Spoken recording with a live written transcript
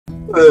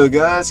Hello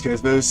guys,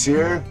 Boost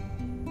here.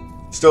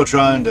 Still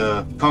trying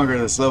to conquer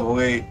this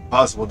level 8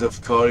 possible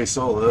difficulty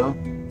solo. I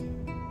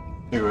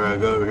think we're gonna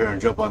go over here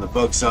and jump on the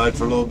bug side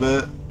for a little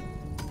bit.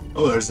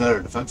 Oh, there's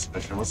another defense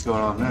mission. What's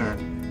going on there?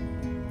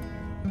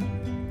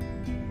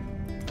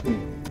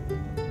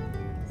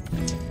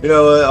 You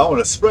know what? I want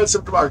to spread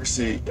some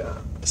democracy,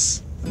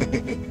 guys.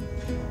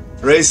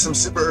 Raise some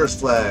Super Earth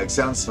flags.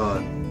 Sounds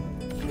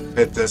fun.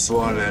 Hit this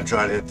one and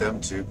try to hit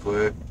them too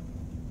quick.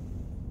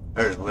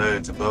 There's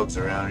loads of bugs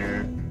around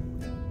here.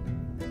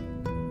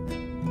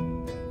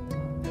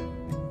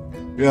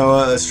 You know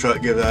what? Let's try to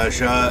give that a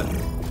shot.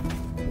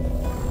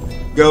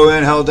 Go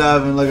in hell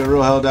diving like a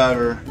real hell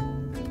diver.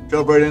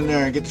 Jump right in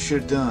there and get the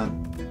shit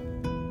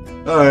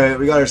done. Alright,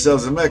 we got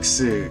ourselves a mech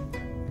suit.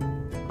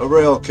 A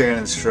rail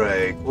cannon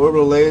strike.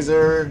 Orbital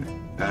laser.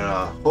 And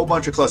a whole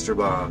bunch of cluster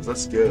bombs.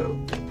 Let's go.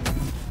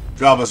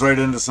 Drop us right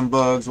into some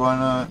bugs. Why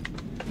not?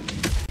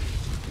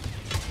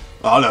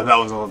 Oh, no, that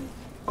was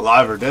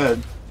alive or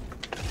dead.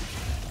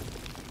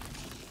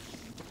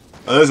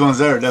 Oh, those ones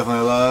there are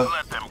definitely alive.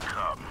 Let them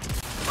come.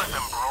 Let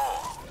them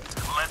brawl.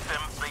 Let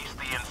them face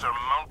the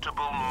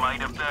insurmountable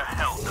might of the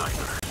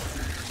Helldivers.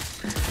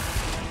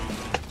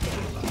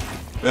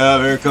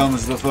 Yeah, here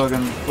comes the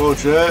fucking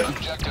bullshit.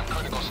 Objective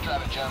critical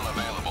stratagem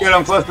available. Get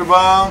him, cluster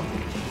bomb.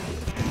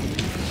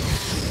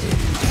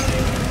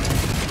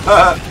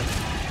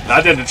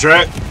 That did the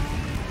trick.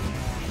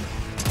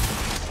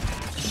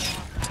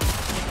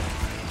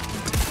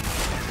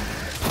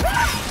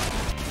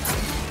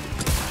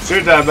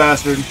 Shoot that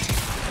bastard.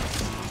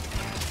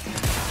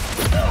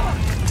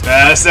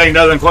 Yeah, this thing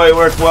doesn't quite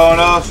work well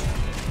enough.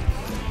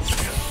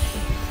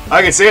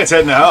 I can see it's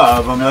hitting the hell out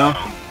of him though.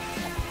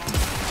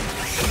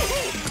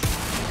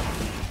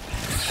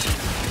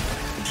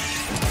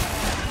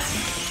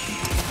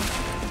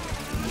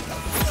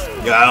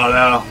 Yeah, I don't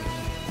know.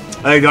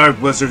 I think the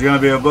ArcBlitzer's gonna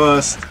be a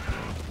bust.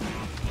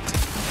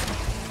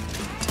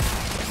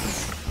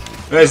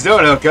 He's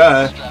doing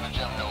okay.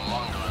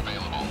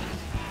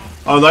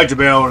 I would like to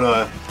be able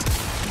to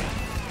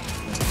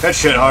hit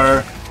shit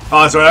harder.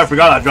 Oh, that's right, I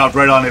forgot I dropped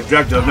right on the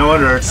objective. No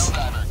wonder it's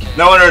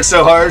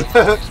so hard.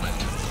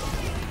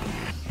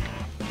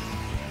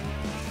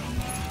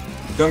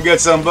 Come get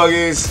some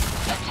buggies.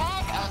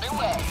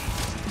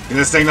 Can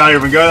this thing not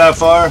even go that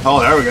far?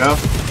 Oh, there we go.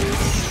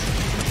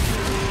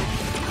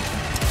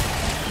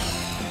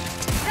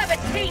 Have a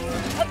taste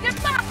of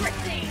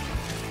democracy.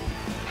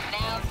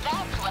 Now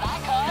that's what I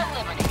call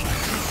liberty.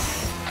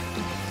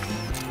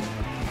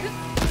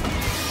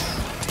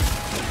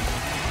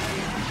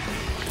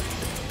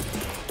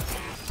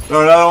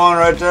 Throw another one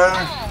right there.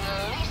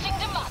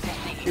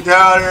 Get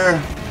out of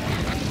here.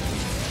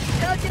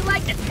 Don't you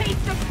like the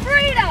taste of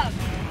freedom?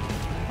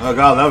 Oh,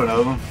 got 11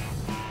 of them.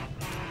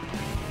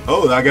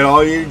 Oh, did I get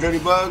all you dirty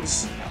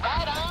bugs?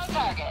 Right on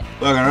target.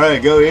 Fucking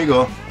right, go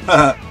Eagle.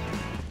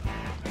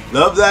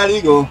 Love that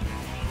Eagle.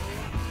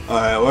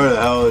 Alright, where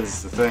the hell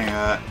is the thing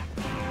at?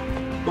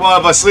 Come on,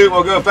 if I sleep,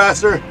 we'll go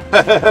faster.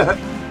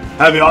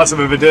 That'd be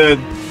awesome if it did.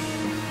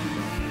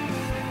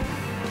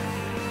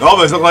 It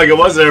almost looked like it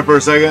was there for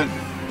a second.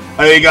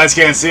 I mean, you guys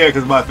can't see it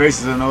because my face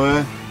is in the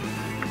way.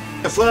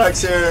 The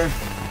flag's here.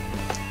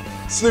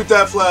 Salute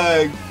that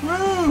flag.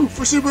 Woo!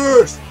 For Super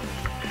Earth.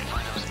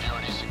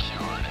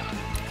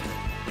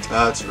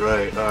 That's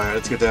right. Alright,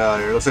 let's get that out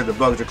of here. Looks like the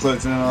bugs are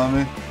closing in on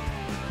me.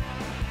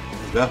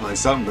 There's definitely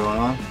something going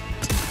on.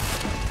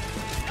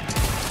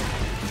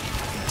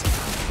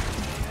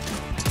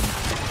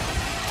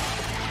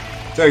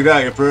 Take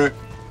that, you prick.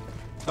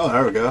 Oh,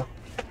 there we go.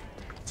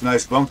 It's a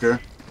nice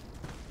bunker.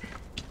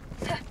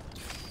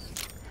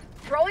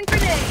 Throwing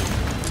grenade.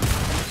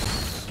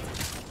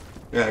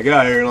 Yeah, get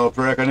out of here, little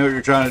prick. I knew what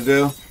you're trying to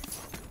do.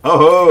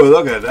 Oh,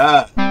 look at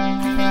that.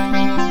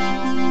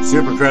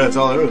 Super credits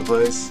all over the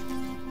place.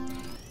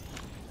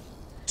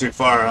 Too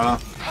far, huh?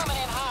 Coming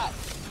in hot.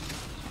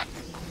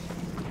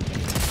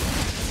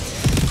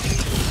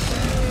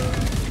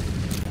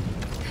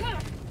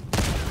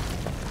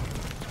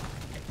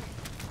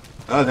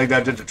 I think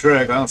that did the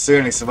trick. I don't see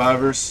any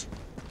survivors.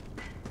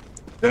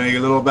 Any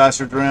little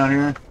bastards around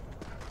here?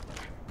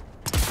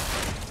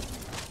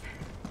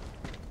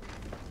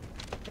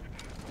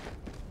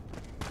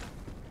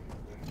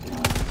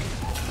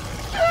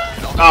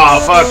 Oh,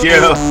 fuck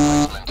you.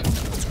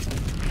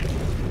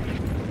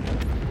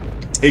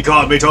 He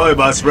caught me totally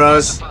by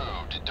surprise.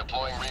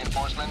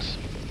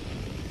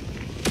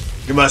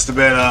 He must have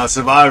been a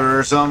survivor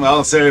or something. I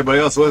don't see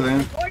anybody else with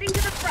him. Boarding to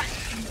the front.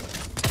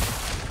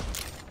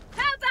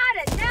 How about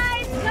a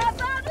nice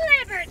cup of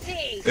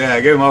liberty?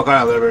 Yeah, give him all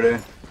kind of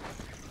liberty.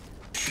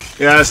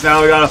 Yes,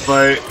 now we gotta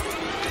fight.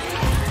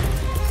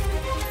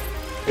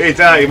 Eat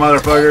that, you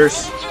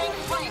motherfuckers.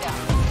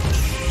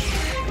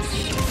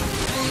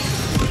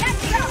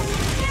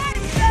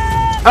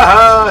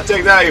 Haha,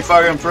 take that, you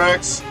fucking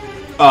pricks.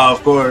 Oh,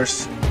 of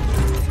course.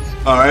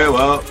 Alright,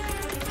 well.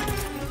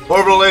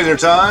 Orbital laser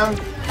time.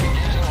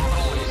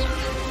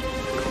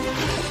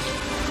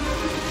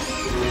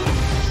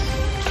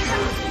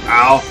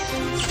 Ow.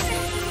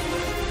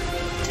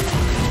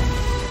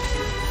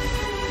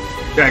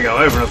 Can't get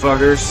away from the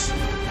fuckers.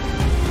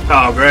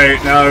 Oh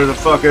great, now they're the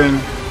fucking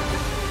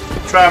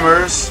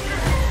tremors.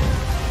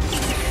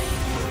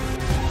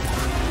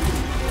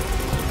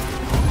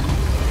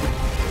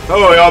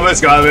 Oh, he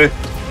almost got me.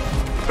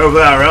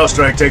 Hopefully that rail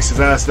strike takes his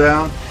ass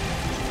down.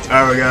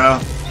 There we go.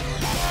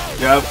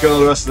 Yep, kill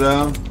the rest of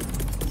them.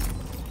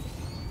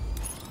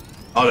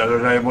 I don't know if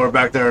there's any more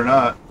back there or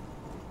not.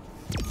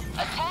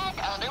 Attack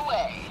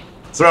underway.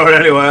 Throw it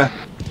anyway.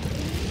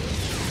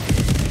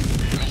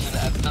 Mission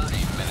at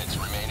 30 minutes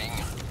remaining.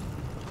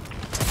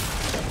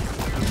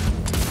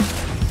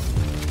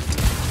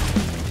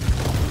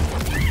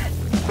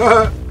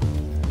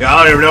 Yeah,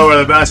 I don't even know where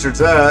the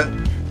bastard's at.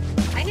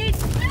 I need.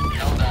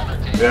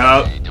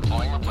 Yep.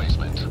 Deploying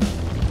replacement.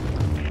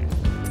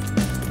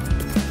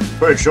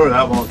 Pretty sure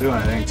that won't do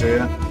anything to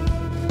you.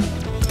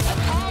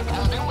 Attack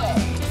underway.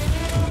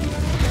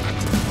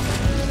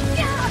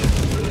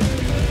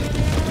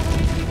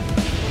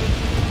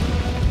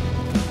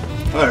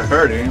 Oh, it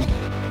hurt him.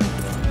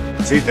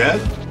 Is he dead?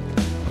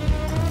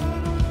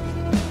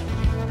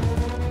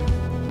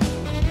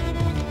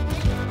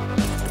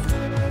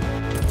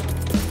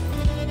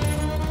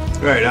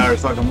 Great, now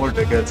there's fucking more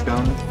dickheads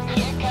coming.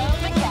 Here comes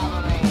the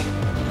cavalry.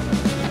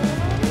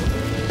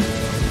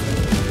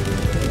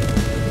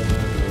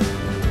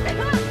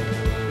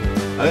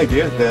 I think he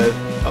is dead.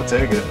 I'll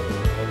take it.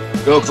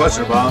 Go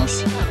cluster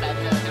bombs.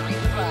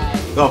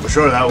 Oh, for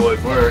sure that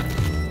would work.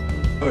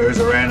 Oh, here's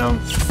a random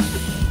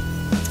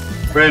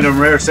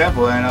rare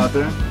sample laying out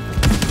there.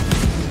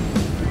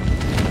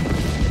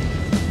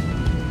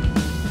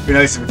 Be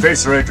nice if we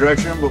face the right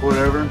direction, but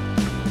whatever.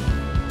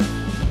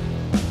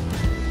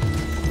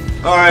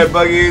 Alright,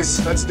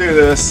 buggies, let's do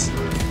this.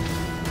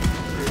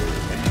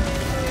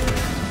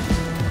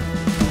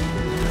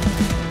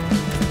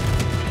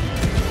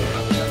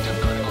 Objective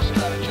critical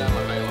stratagem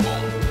available.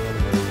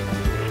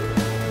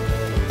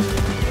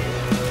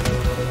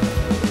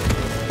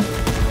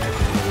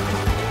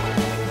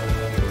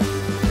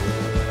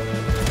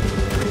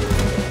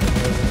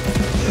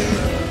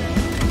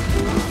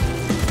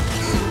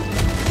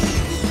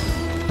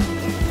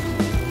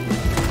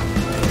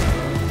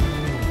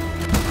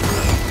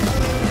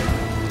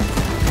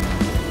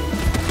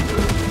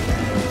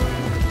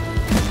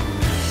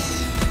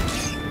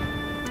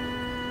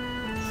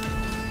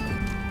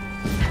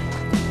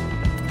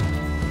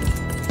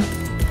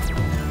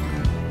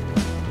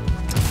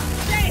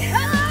 Say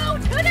hello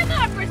to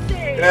democracy.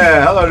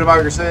 Yeah, hello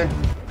democracy.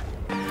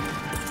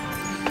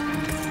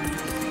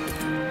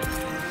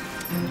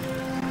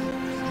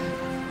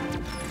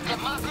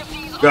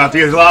 Democracy's Gonna have to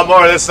use a lot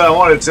more of this than I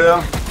wanted to.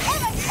 Have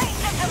a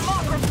taste of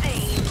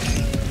democracy.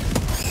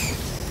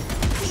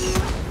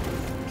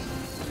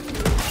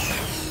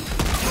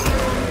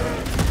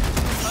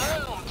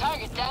 Boom!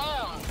 Target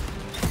down.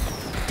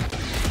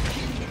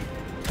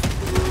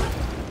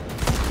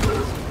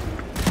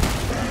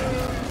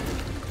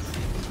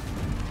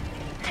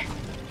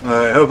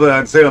 Alright, hopefully I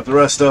can clean up the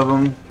rest of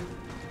them.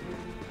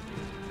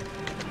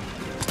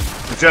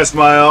 Adjust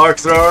my arc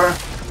thrower.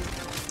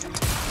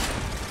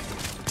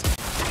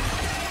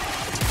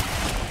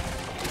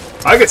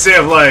 I could see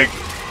if like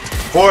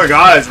 4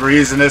 guys were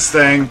using this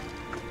thing.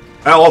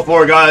 And all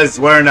 4 guys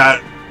wearing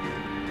that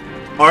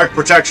arc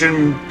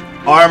protection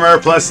armor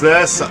plus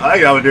this. I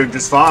think that would do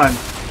just fine.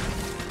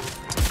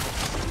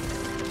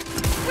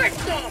 Get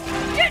some.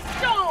 Get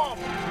some.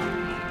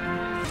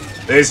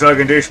 These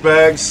fucking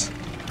douchebags.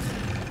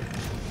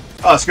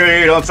 Oh, screw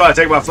you, don't try to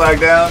take my flag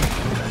down.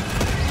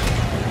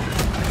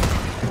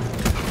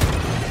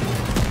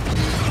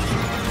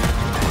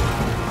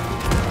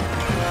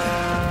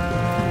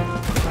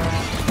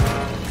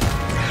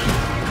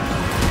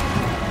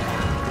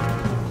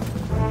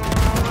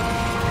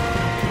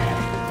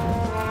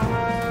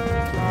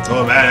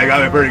 Oh man, they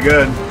got me pretty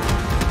good.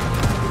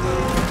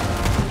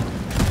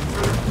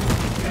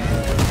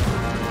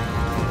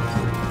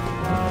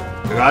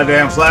 The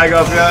goddamn flag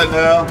up yet?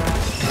 No.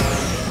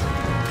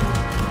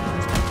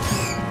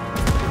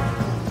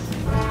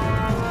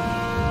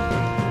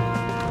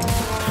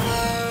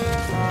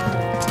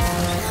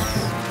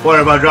 What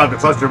if I dropped a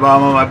cluster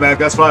bomb on my back?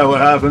 That's probably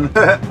what happened.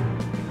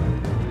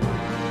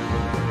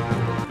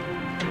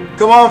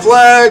 Come on,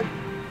 flag!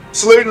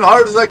 Saluting as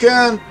hard as I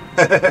can.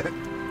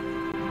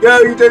 Go,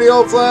 you dirty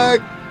old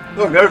flag!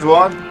 Look, there's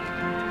one.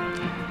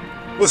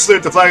 We'll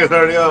salute the flag that's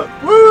already up.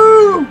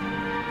 Woo!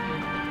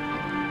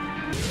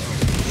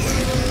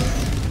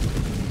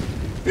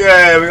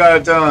 Yeah, we got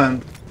it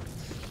done.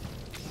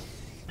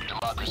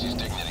 Democracy's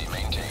dignity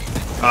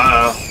maintained.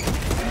 Uh-oh.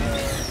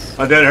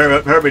 That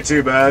didn't hurt me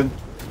too bad.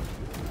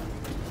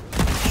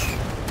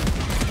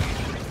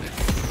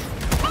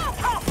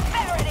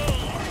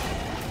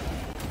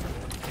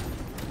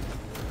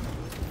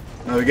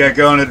 Now we got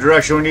going in the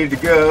direction we need to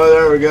go.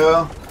 There we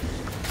go.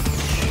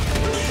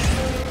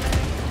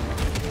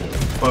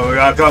 What we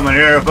got coming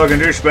here? A fucking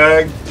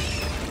douchebag.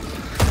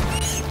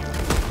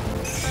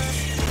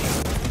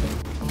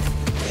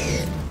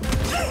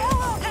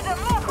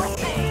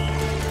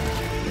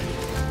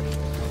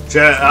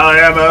 Chat, out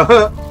of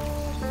ammo.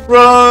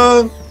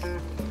 Run!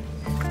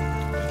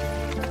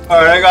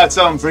 Alright, I got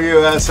something for you,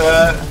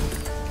 asshat.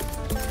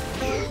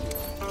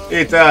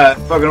 Eat that.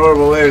 Fucking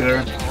orbital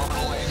laser.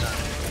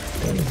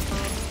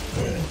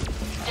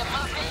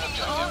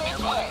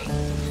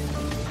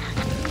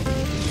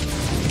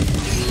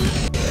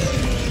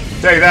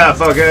 Take that,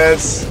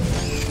 fuckheads.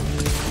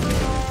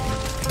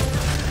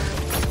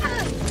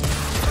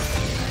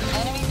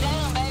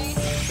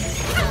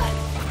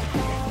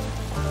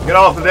 Get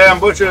off the damn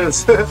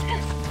bushes.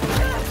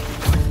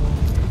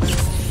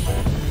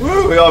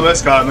 Woo, we all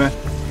miscaught me.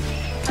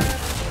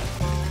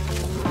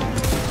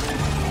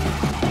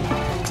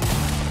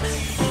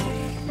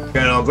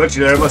 Got a little glitchy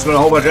there. Must have been a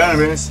whole bunch of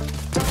enemies.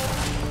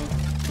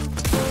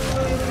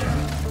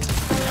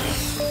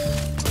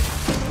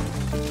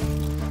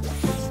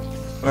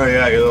 Oh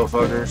yeah, you little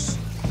fuckers.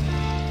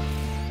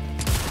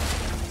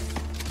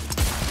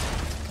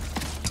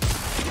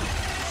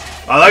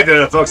 I like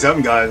that it fucks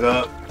them guys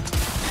up.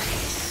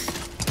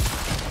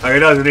 Like it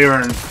doesn't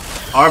even...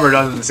 Armor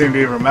doesn't seem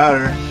to even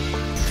matter.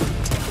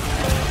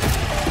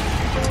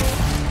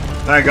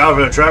 Thank God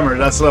for the tremors,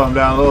 that slowed them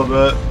down a little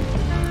bit.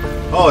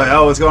 Holy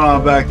hell, what's going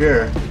on back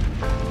here?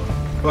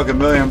 Fucking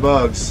million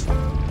bugs.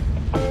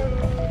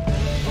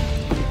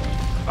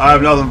 I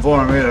have nothing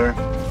for them either.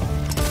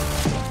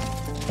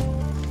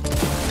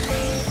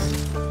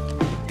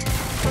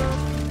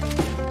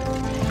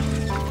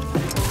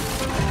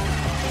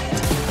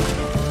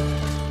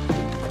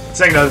 This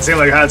thing doesn't seem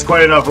like it has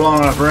quite enough long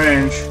enough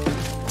range.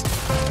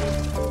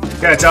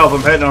 Can't tell if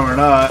I'm hitting him or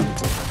not.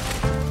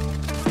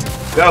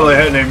 Definitely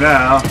hitting him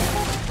now.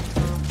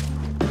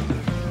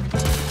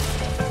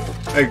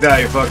 Take that,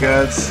 you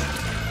fuckheads.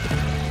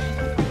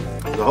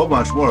 There's a whole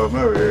bunch more of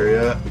them over here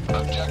yet.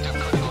 Objective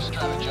critical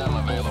stratagem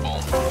available.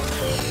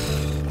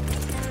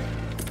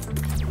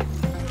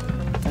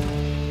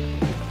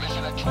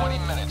 Mission at 20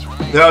 minutes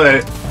remaining. No,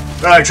 they're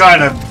like trying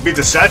to beat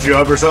the statue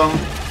up or something.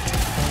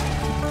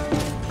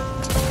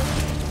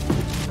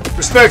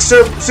 Respect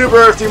Super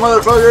Earth, you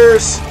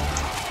motherfuckers!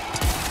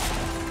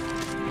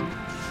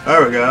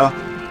 There we go.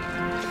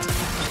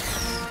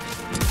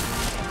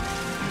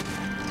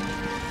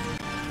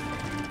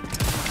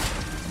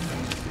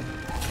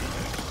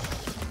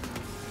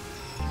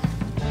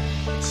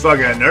 These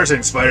fucking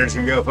nursing spiders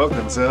can go fuck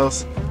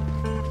themselves.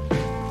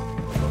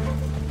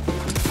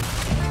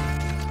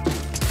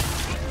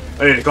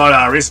 I need to call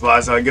down a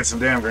resupply so I can get some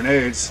damn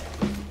grenades.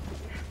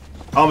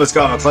 Almost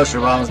got my cluster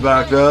bombs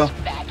back though.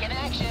 Back in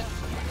action.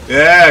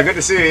 Yeah, good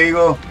to see you,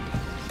 Eagle.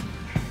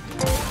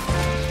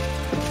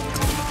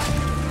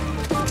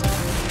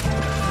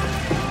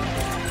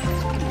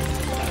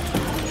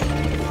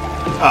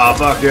 Oh,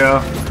 fuck you.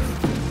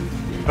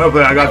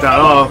 Hopefully I got that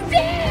off.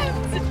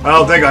 I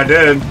don't think I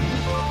did.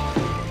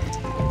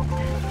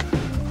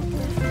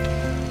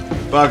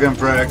 Fucking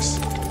pricks.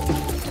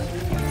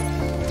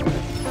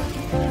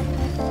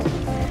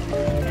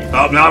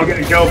 Oh, now I'm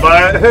getting killed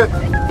by it.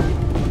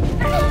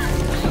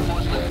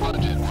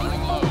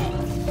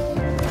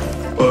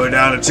 Oh, we're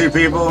down to 2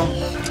 people.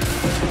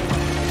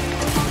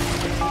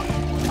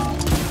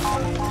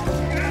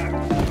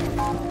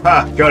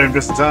 Ha! Got him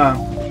just in time.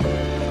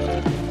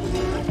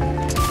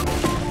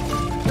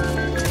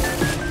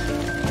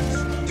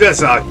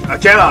 Just, I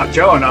cannot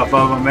kill enough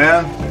of them,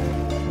 man.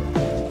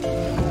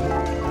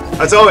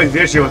 That's always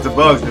the issue with the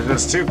bugs, there's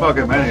just too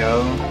fucking many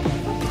of them.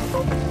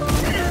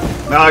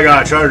 Now I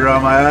got a charger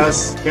on my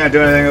ass. Can't do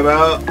anything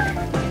about.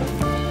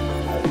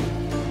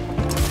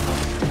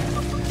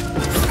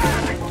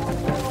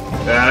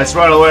 Yeah, it's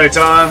run away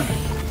time.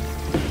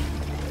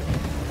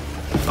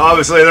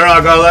 Obviously, they're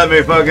not gonna let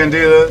me fucking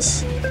do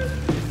this.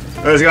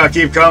 They're just gonna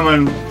keep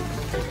coming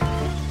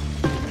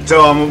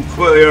until I'm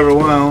completely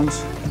overwhelmed.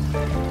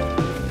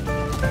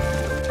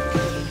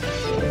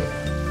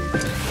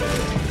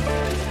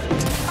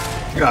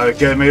 You gotta be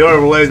kidding me, the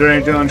orbital laser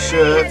ain't doing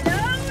shit.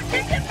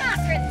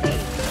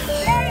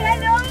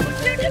 Hello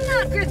to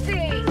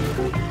democracy.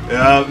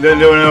 Yeah, didn't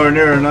do it nowhere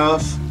near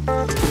enough.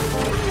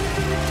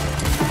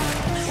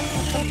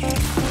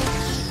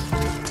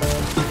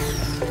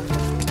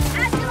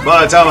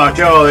 By the time I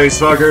kill all these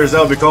fuckers,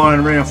 they'll be calling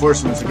in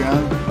reinforcements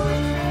again.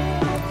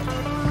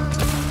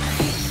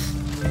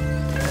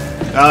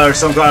 Now there's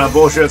some kind of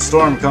bullshit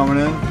storm coming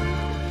in.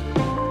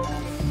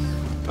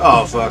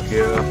 Oh, fuck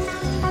you.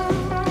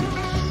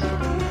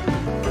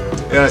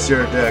 Yes,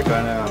 you're a dick,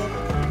 I know.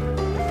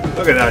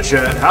 Look at that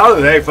shit. How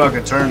did they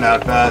fucking turn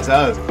that fast?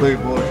 That is complete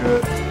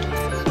bullshit.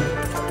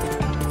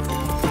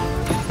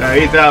 Yeah,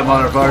 eat that,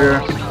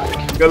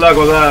 motherfucker. Good luck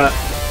with that.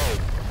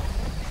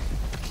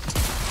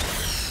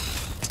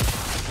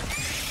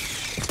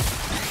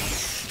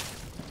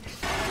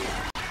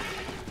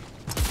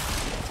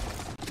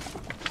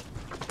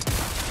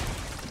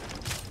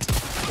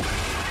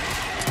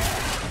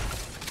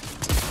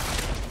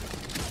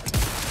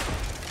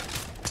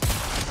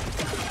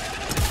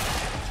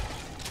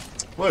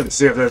 Wanted to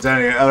see if there's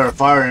any other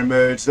firing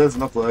modes.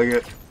 Doesn't look like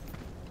it.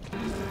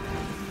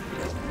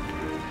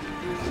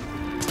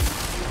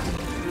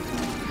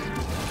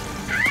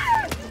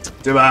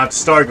 Do I have to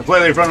start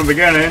completely from the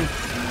beginning?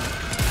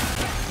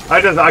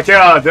 I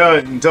cannot do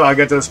it until I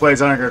get this place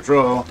under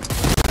control.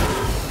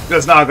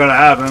 Just not gonna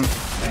happen.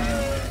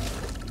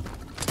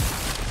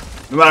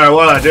 No matter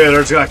what I do,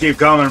 they're just gonna keep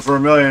coming for a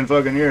million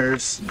fucking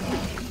years.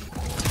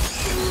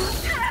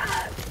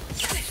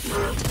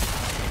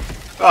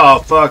 Oh,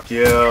 fuck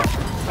you.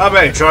 How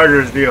many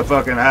chargers do you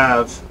fucking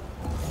have?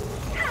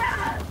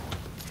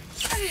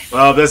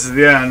 Well, this is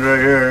the end right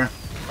here.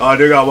 Oh, I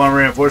do got one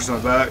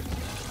reinforcement back.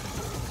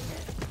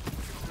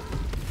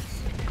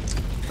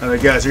 And I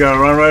guess you gotta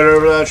run right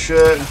over that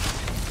shit.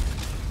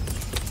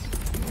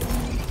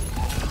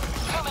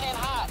 Coming in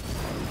hot.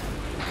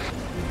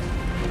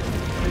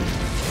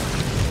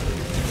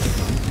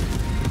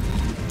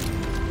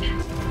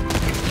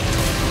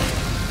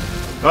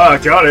 Oh, I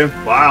killed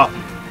him. Wow.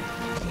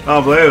 I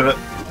don't believe it.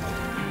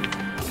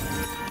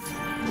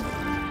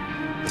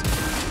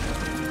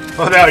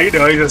 What the hell are you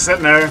doing? He's just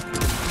sitting there.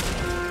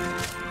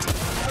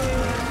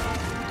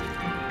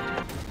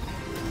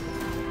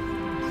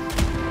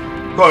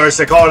 Of course,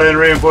 they called in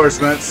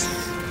reinforcements.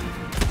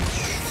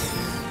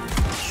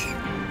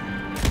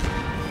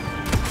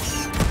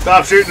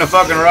 Stop shooting the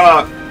fucking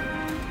rock.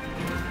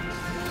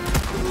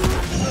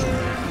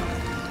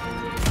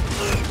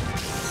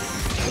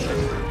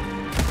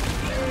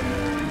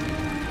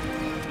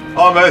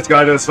 Almost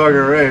got this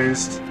fucker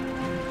raised.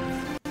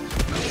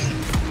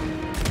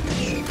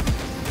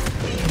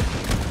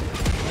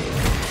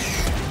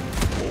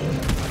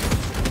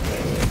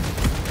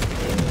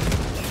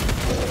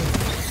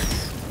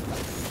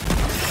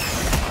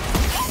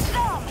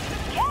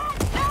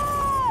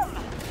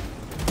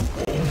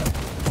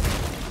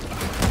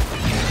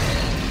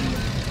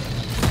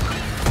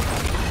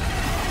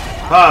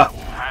 Huh.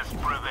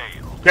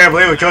 Can't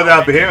believe we killed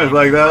that behemoth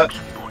like that.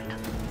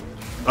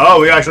 Oh,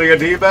 we actually get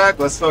D back?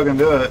 Let's fucking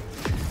do it.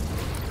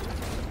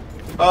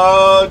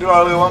 Oh, do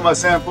I really want my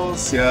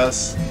samples?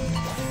 Yes.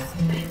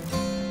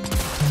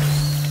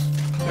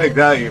 Take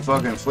that, you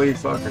fucking flea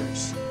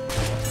fuckers.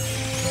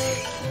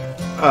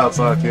 Oh,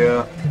 fuck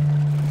yeah.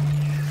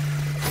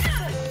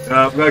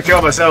 I'm gonna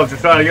kill myself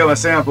just trying to get my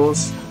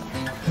samples.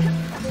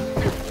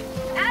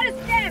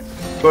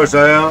 Of course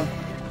I am.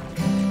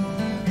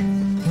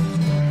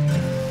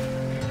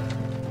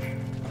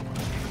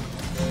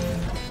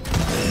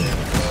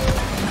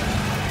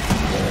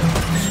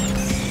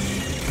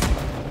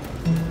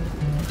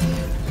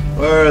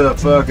 Where the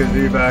fuck is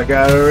he back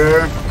out of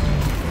here?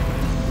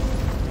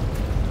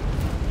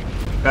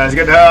 Guys,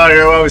 get the hell out of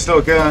here while we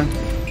still can.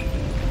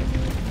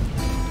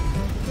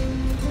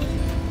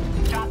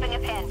 Dropping a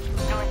pin.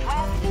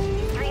 Northwest,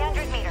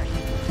 300 meters.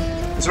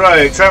 That's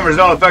right, tremors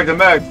don't affect the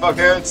mech,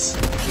 fuckheads.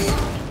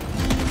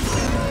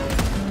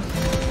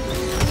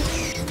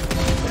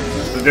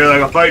 We'll do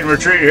like a fight and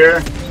retreat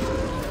here.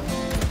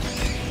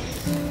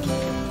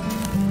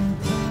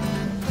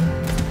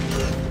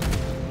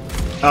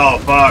 Oh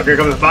fuck, here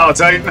comes the Battle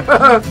Titan.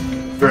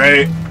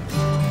 Great.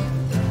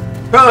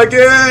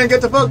 Pelican, get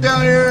the fuck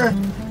down here.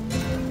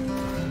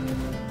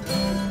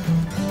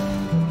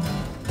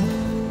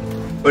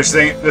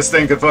 This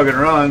thing could fucking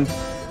run.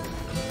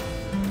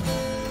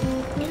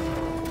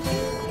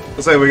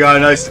 Looks like we got a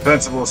nice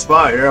defensible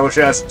spot here. I wish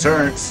I had some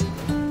turrets.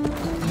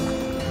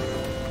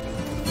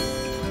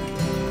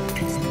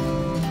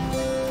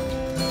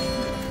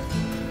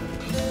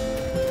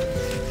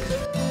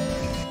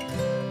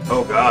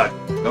 Oh god,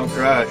 don't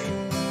crash.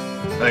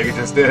 I think it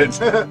just did.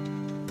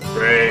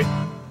 Great.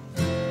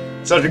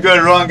 Such a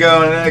good run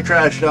going and then it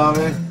crashed on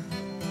me.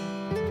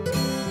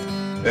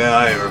 Yeah,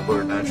 I ain't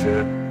recording that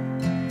shit.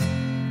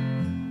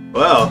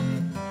 Well.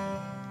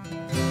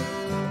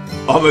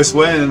 Almost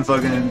winning,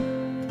 fucking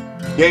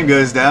game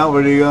goes down,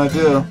 what are you gonna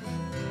do?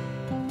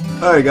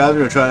 Alright guys, we're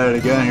gonna try that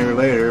again here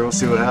later, we'll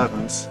see what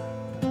happens.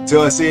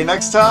 Until I see you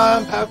next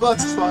time, have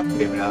lots of fun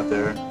gaming out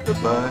there.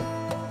 Goodbye.